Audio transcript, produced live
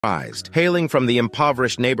Hailing from the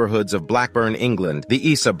impoverished neighborhoods of Blackburn, England,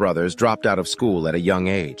 the Issa Brothers dropped out of school at a young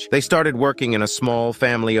age. They started working in a small,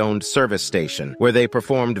 family-owned service station where they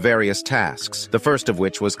performed various tasks, the first of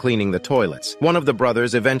which was cleaning the toilets. One of the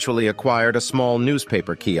brothers eventually acquired a small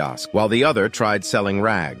newspaper kiosk, while the other tried selling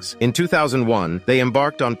rags. In 2001, they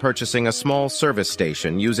embarked on purchasing a small service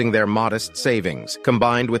station using their modest savings,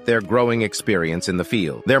 combined with their growing experience in the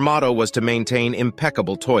field. Their motto was to maintain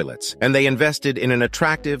impeccable toilets, and they invested in an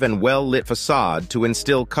attractive and well-lit facade to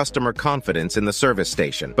instill customer confidence in the service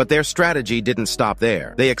station. But their strategy didn't stop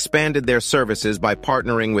there. They expanded their services by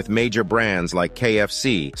partnering with major brands like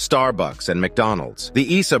KFC, Starbucks, and McDonald's.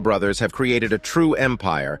 The Issa Brothers have created a true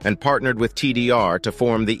empire and partnered with TDR to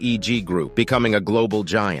form the EG Group, becoming a global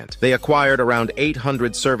giant. They acquired around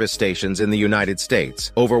 800 service stations in the United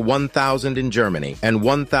States, over 1,000 in Germany, and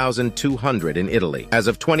 1,200 in Italy. As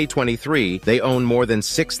of 2023, they own more than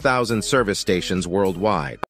 6,000 service stations worldwide.